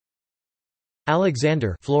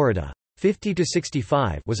Alexander, Florida,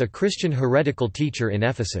 50–65, was a Christian heretical teacher in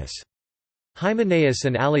Ephesus. Hymenaeus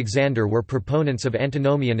and Alexander were proponents of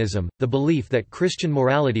antinomianism, the belief that Christian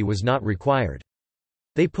morality was not required.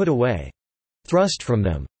 They put away, thrust from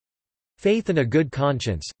them, faith and a good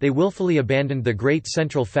conscience. They willfully abandoned the great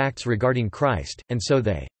central facts regarding Christ, and so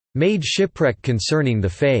they made shipwreck concerning the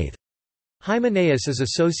faith. Hymenaeus is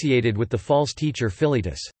associated with the false teacher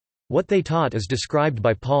Philetus. What they taught is described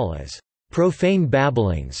by Paul as profane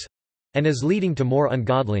babblings, and as leading to more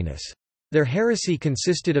ungodliness. Their heresy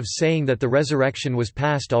consisted of saying that the resurrection was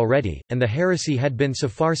past already, and the heresy had been so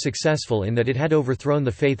far successful in that it had overthrown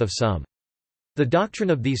the faith of some. The doctrine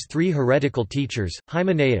of these three heretical teachers,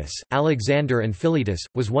 Hymenaeus, Alexander and Philetus,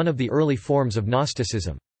 was one of the early forms of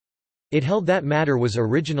Gnosticism. It held that matter was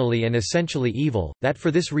originally and essentially evil, that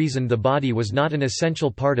for this reason the body was not an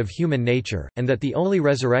essential part of human nature, and that the only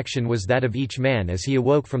resurrection was that of each man as he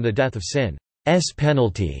awoke from the death of sin's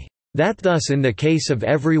penalty. That thus in the case of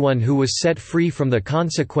everyone who was set free from the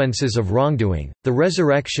consequences of wrongdoing, the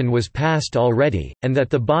resurrection was past already, and that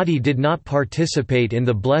the body did not participate in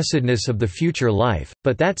the blessedness of the future life,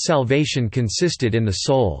 but that salvation consisted in the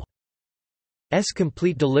soul's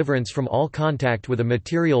complete deliverance from all contact with a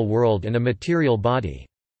material world and a material body.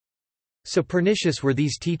 So pernicious were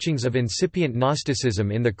these teachings of incipient Gnosticism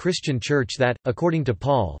in the Christian Church that, according to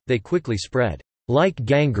Paul, they quickly spread like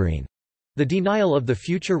gangrene. The denial of the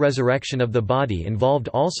future resurrection of the body involved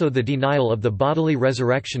also the denial of the bodily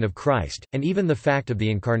resurrection of Christ, and even the fact of the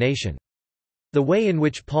Incarnation. The way in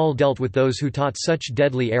which Paul dealt with those who taught such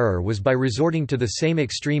deadly error was by resorting to the same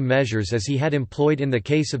extreme measures as he had employed in the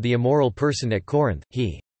case of the immoral person at Corinth.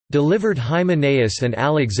 He delivered Hymenaeus and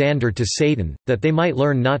Alexander to Satan, that they might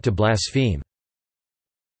learn not to blaspheme.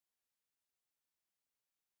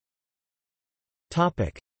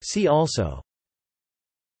 See also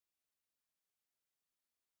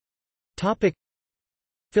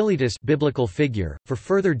Philetus, biblical figure, for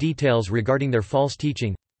further details regarding their false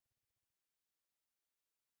teaching.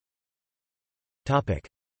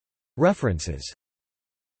 References.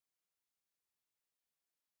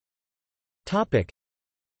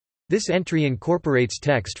 This entry incorporates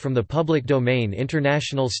text from the public domain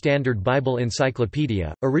International Standard Bible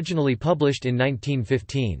Encyclopedia, originally published in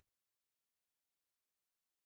 1915.